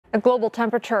Global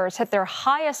temperatures hit their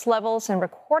highest levels in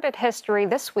recorded history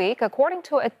this week, according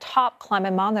to a top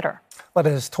climate monitor. But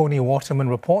as Toni Waterman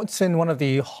reports, in one of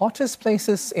the hottest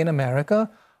places in America,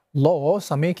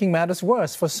 laws are making matters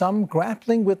worse for some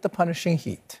grappling with the punishing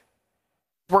heat.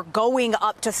 We're going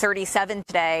up to 37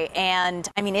 today, and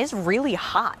it's really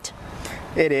hot.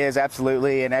 It is,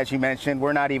 absolutely. And as you mentioned,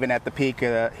 we're not even at the peak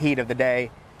heat of the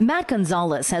day. Matt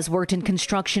Gonzalez has worked in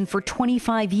construction for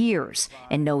 25 years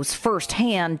and knows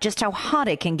firsthand just how hot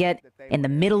it can get in the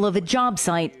middle of a job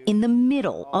site in the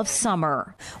middle of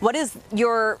summer. What is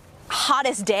your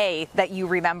hottest day that you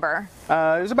remember?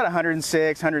 It was about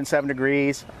 106, 107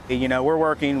 degrees. You know, we're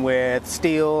working with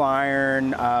steel,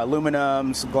 iron,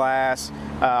 aluminums, glass.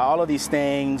 All of these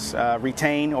things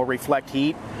retain or reflect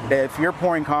heat. If you're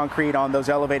pouring concrete on those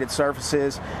elevated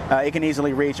surfaces, it can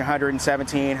easily reach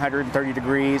 117, 130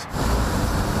 degrees.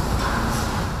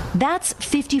 That's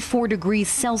 54 degrees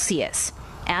Celsius.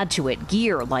 Add to it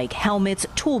gear like helmets,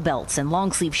 tool belts, and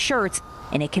long-sleeve shirts,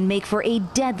 and it can make for a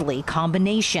deadly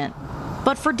combination.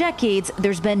 But for decades,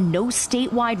 there's been no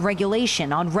statewide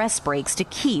regulation on rest breaks to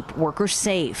keep workers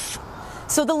safe.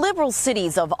 So the liberal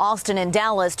cities of Austin and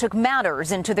Dallas took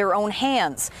matters into their own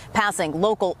hands, passing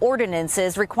local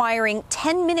ordinances requiring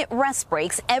 10-minute rest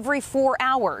breaks every 4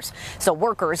 hours so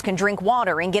workers can drink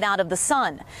water and get out of the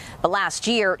sun. But last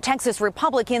year, Texas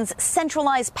Republicans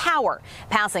centralized power,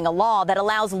 passing a law that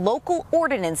allows local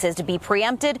ordinances to be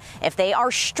preempted if they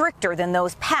are stricter than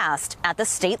those passed at the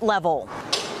state level.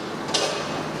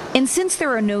 And since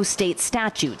there are no state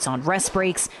statutes on rest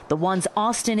breaks, the ones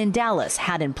Austin and Dallas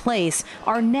had in place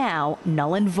are now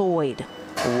null and void.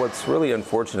 What's really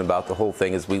unfortunate about the whole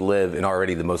thing is we live in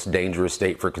already the most dangerous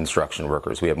state for construction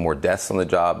workers. We have more deaths on the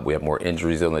job. We have more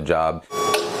injuries on the job.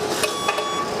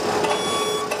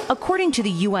 According to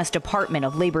the U.S. Department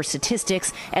of Labor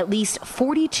Statistics, at least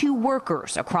 42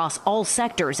 workers across all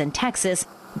sectors in Texas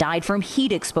died from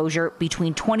heat exposure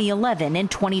between 2011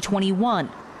 and 2021.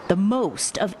 The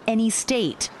most of any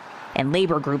state. And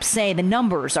labor groups say the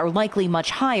numbers are likely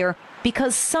much higher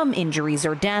because some injuries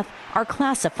or death are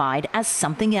classified as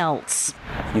something else.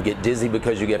 You get dizzy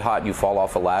because you get hot, you fall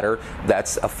off a ladder.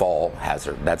 That's a fall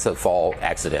hazard. That's a fall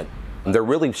accident. They're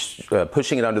really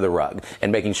pushing it under the rug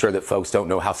and making sure that folks don't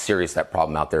know how serious that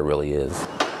problem out there really is.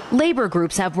 Labor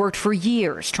groups have worked for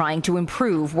years trying to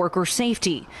improve worker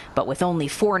safety, but with only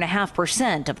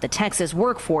 4.5% of the Texas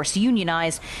workforce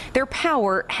unionized, their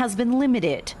power has been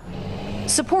limited.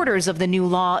 Supporters of the new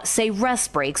law say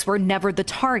rest breaks were never the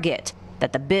target,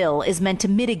 that the bill is meant to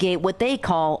mitigate what they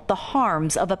call the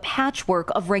harms of a patchwork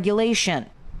of regulation.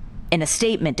 In a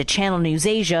statement to Channel News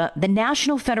Asia, the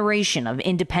National Federation of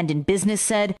Independent Business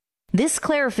said, this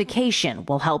clarification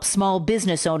will help small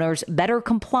business owners better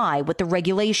comply with the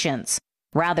regulations,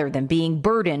 rather than being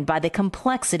burdened by the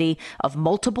complexity of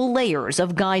multiple layers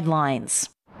of guidelines.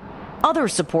 Other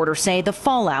supporters say the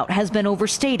fallout has been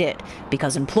overstated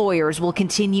because employers will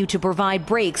continue to provide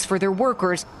breaks for their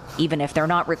workers even if they're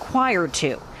not required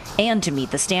to, and to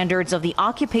meet the standards of the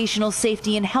Occupational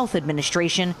Safety and Health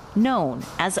Administration, known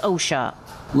as OSHA.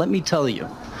 Let me tell you,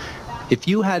 if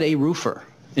you had a roofer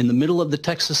in the middle of the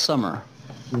Texas summer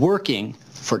working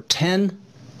for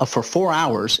 4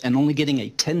 hours and only getting a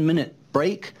 10-minute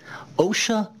break,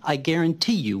 OSHA, I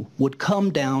guarantee you, would come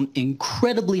down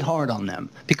incredibly hard on them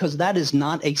because that is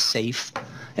not a safe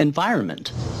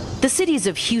environment. The cities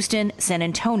of Houston, San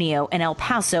Antonio, and El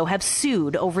Paso have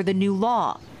sued over the new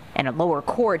law, and a lower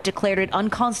court declared it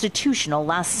unconstitutional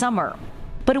last summer.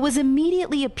 But it was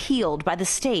immediately appealed by the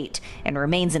state and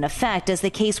remains in effect as the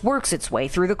case works its way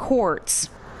through the courts.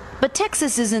 But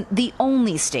Texas isn't the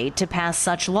only state to pass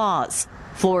such laws.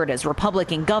 Florida's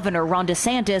Republican Governor Ron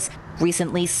DeSantis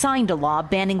recently signed a law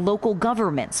banning local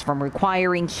governments from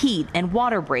requiring heat and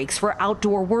water breaks for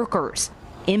outdoor workers,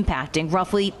 impacting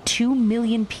roughly 2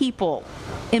 million people.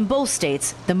 In both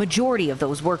states, the majority of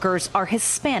those workers are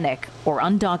Hispanic or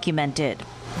undocumented.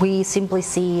 We simply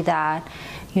see that,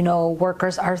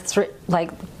 workers are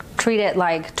treated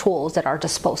like tools that are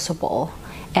disposable,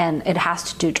 and it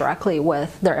has to do directly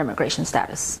with their immigration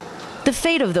status. The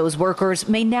fate of those workers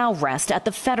may now rest at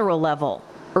the federal level.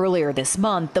 Earlier this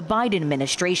month, the Biden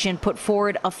administration put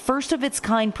forward a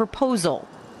first-of-its-kind proposal,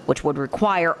 which would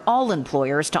require all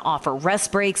employers to offer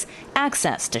rest breaks,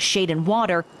 access to shade and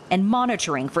water, and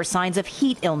monitoring for signs of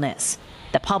heat illness.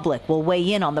 The public will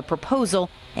weigh in on the proposal,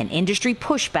 and industry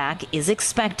pushback is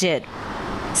expected.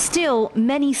 Still,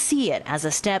 many see it as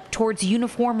a step towards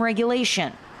uniform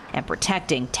regulation and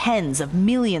protecting tens of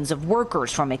millions of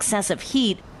workers from excessive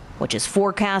heat, which is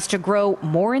forecast to grow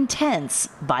more intense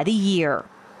by the year.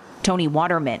 Toni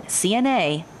Waterman,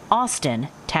 CNA, Austin,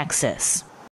 Texas.